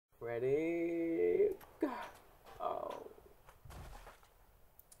Ready? Go. Oh.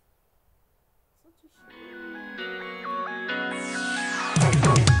 Such a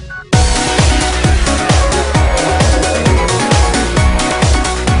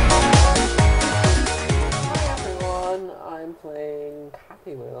Hi everyone, I'm playing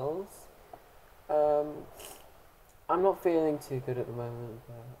Happy Wheels. I'm not feeling too good at the moment,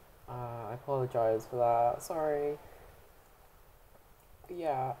 but I apologise for that. Sorry.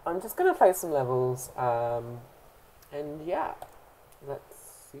 Yeah, I'm just gonna play some levels, and yeah, let's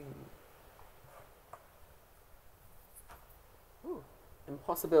see. Ooh,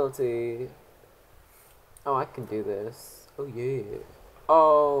 impossibility. Oh, I can do this. Oh yeah.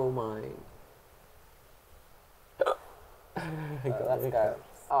 Oh my. Let's go.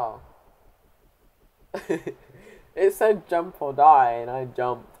 Oh. It said jump or die, and I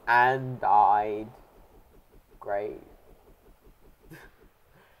jumped and died. Great.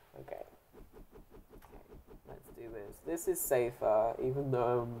 Okay. Let's do this. This is safer, even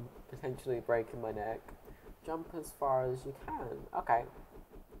though I'm potentially breaking my neck. Jump as far as you can. Okay.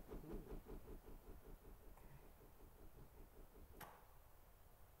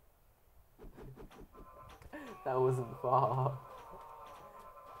 That wasn't far.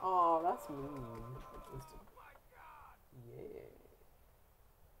 Oh, that's mean. Yeah.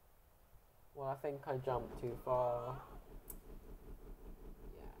 Well, I think I jumped too far.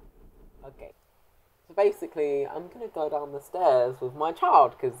 Yeah. Okay. So basically, I'm gonna go down the stairs with my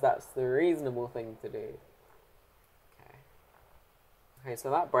child, because that's the reasonable thing to do. Okay. Okay, so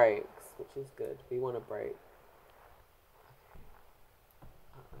that breaks, which is good. We want to break.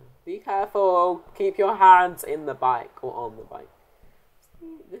 Be careful. Keep your hands in the bike or on the bike.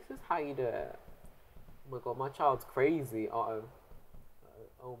 See, this is how you do it. Oh my god, my child's crazy. Uh-oh.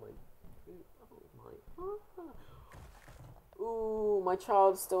 Oh my. Oh my. Ooh, my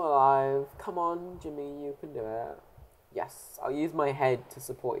child's still alive. Come on, Jimmy, you can do it. Yes, I'll use my head to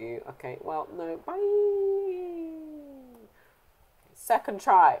support you. Okay, well, no, bye. Second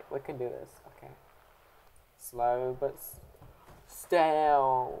try. We can do this. Okay. Slow, but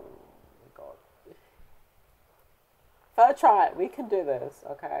still. Oh my god. Third try. We can do this.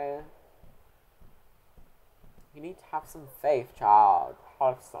 Okay. You need to have some faith, child.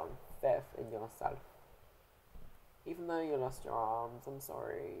 Have some faith in yourself. Even though you lost your arms, I'm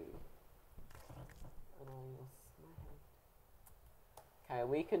sorry. And I lost my head. Okay,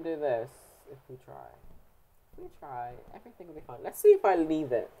 we can do this if we try. If we try, everything will be fine. Let's see if I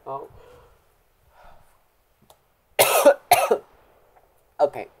leave it. Oh.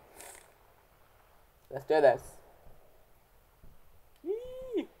 Okay. Let's do this.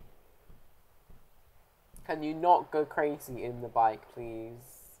 Yee. Can you not go crazy in the bike,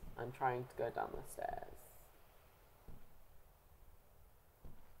 please? I'm trying to go down the stairs.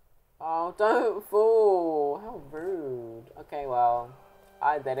 Oh, don't fall. How rude. Okay, well,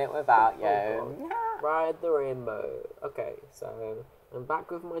 I did it without you. Oh, ride the rainbow. Okay, so I'm back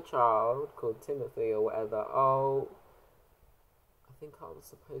with my child called Timothy or whatever. Oh, I think I was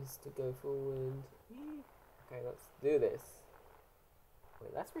supposed to go forward. Okay, let's do this.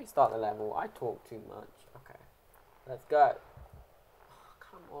 Wait, let's restart the level. I talk too much. Okay, let's go. Oh,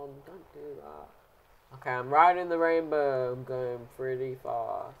 come on, don't do that. Okay, I'm riding the rainbow. I'm going pretty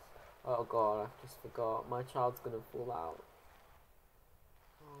fast. Oh god, I just forgot. My child's gonna fall out.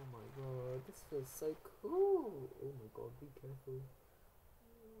 Oh my god, this feels so cool. Oh my god, be careful.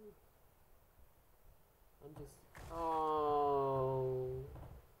 I'm just... Oh.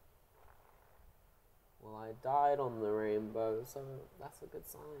 Well, I died on the rainbow, so that's a good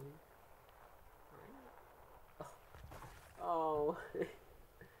sign. Oh.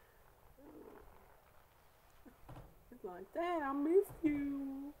 It's like, Dad, I missed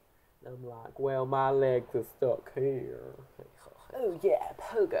you. And I'm like, well, my legs are stuck here. Oh yeah,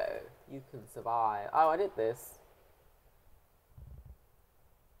 pogo. You can survive. Oh, I did this.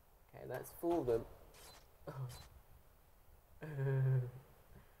 Okay, let's fool them.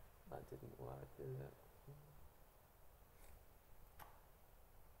 That didn't work, did it?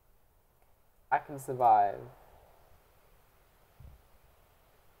 I can survive.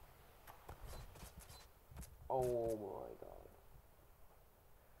 Oh my god.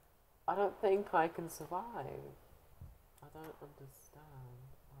 I don't think I can survive. I don't understand.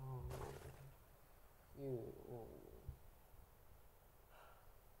 Oh. You. Oh.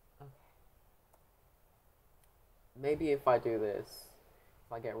 Okay. Maybe if I do this,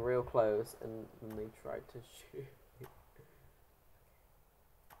 if I get real close and they try to shoot me.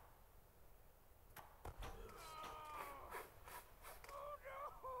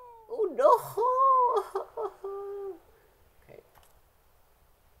 Oh no! Okay.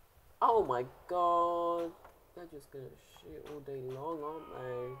 Oh my god. They're just gonna shit all day long, aren't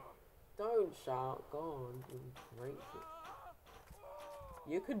they? Don't shout. Go on. Break it.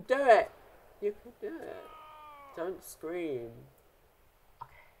 You can do it. You can do it. Don't scream.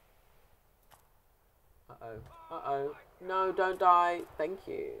 Okay. Uh-oh. Uh-oh. No, don't die. Thank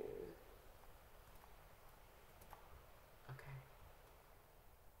you. Okay.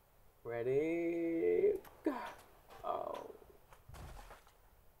 Ready? Go. Oh.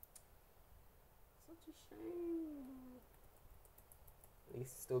 Such a shame. At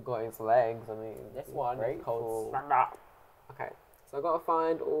least he's still got his legs. I mean, this one is called Stand Up. Okay, so I gotta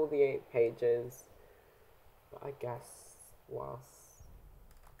find all the 8 pages. But I guess whilst.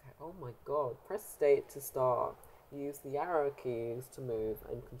 Okay, oh my god. Press state to start. Use the arrow keys to move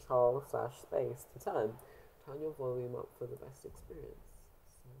and control/space to turn. Turn your volume up for the best experience.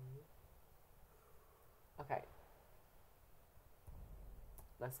 So, okay.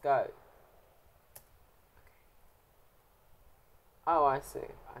 Let's go. Okay. Oh, I see.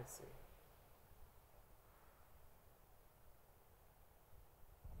 I see.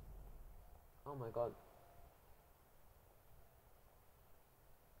 Oh my god.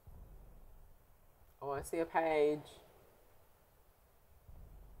 Oh, I see a page.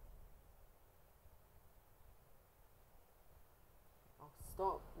 Oh,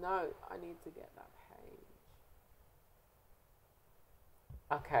 stop. No, I need to get that page.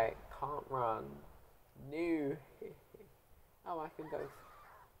 Okay, can't run. New. Oh, I can go.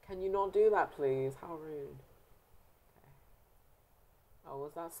 Can you not do that, please? How rude. Okay. Oh,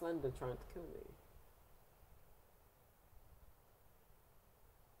 was that Slender trying to kill me?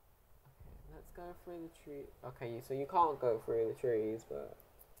 Okay, let's go through the tree. Okay, so you can't go through the trees, but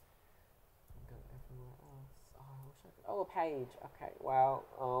go everywhere else. Oh, I wish I could. Oh, a page. Okay, well,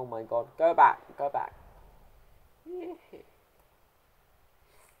 oh my god. Go back. Go back. Yeah.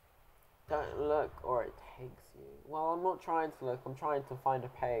 Don't look or it takes you. Well, I'm not trying to look. I'm trying to find a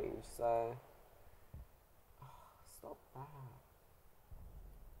page, so. Oh, stop that.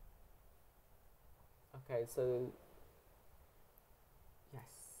 Okay, so.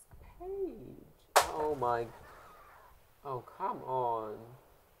 Yes, a page. Oh my. Oh, come on.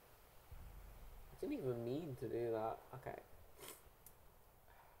 I didn't even mean to do that. Okay.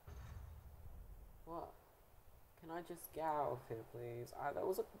 What? Can I just get out of here, please?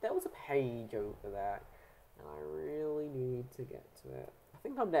 There was a page over there, and I really need to get to it. I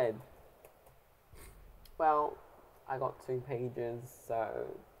think I'm dead. Well, I got 2 pages, so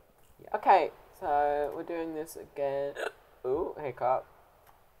yeah. Okay, so we're doing this again. Ooh, hiccup.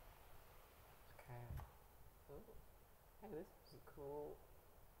 Okay. Ooh. Hey, this is cool.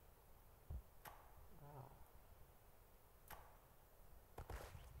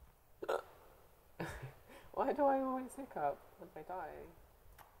 Wow. Why do I always hiccup when I die?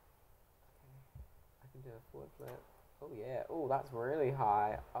 Okay, I can do a forward flip. Oh yeah. Oh, that's really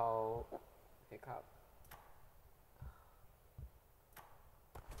high. Oh, hiccup.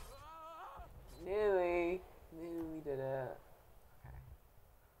 Nearly did it. Okay.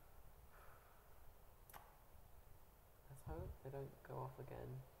 Let's hope they don't go off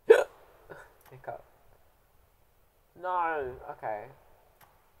again. Hiccup. No. Okay.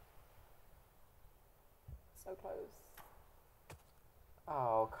 So close.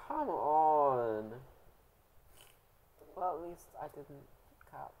 Oh, come on. Well, at least I didn't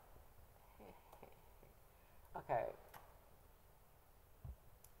hiccup. Okay.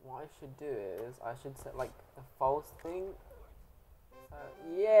 What I should do is I should set like a false thing. So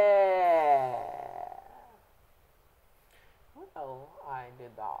yeah. Well, I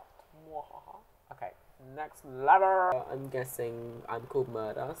did that. Okay, next letter. I'm guessing I'm called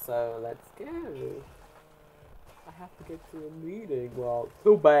Murder, so let's go. I have to get to a meeting. Well,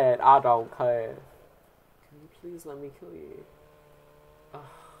 too bad. I don't care. Can you please let me kill you?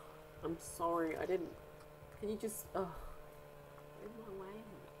 I'm sorry. I didn't. Can you just? In my way.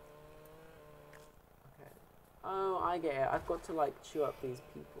 Okay. Oh, I get it. I've got to like chew up these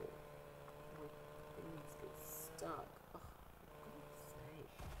people. My things get stuck. Oh, for God's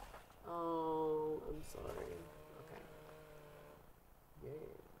sake. Oh, I'm sorry. Okay. Yeah.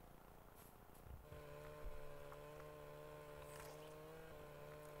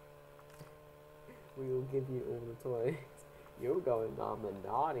 We will give you all the toys. You're going on the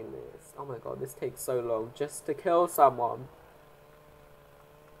naughty list. Oh my god, this takes so long just to kill someone.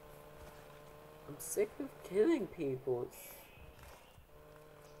 I'm sick of killing people.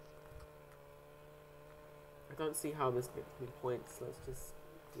 I don't see how this gets me points. Let's just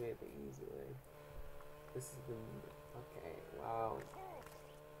do it the easy way. This has been... Okay, wow.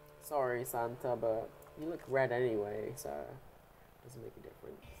 Sorry, Santa, but you look red anyway, so it doesn't make a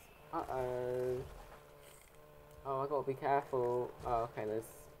difference. Uh-oh. Oh, I gotta be careful. Oh, okay, let's,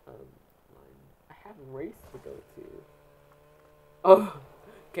 I have a race to go to. Oh,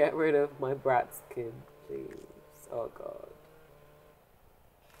 get rid of my brat's kid, please. Oh, God.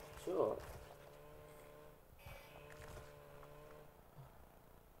 Sure.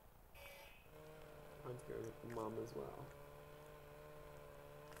 I'm to get rid of mom as well.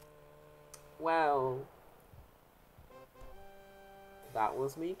 Well, that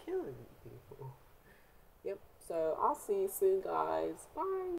was me killing people. Yep, so I'll see you soon, guys. Bye.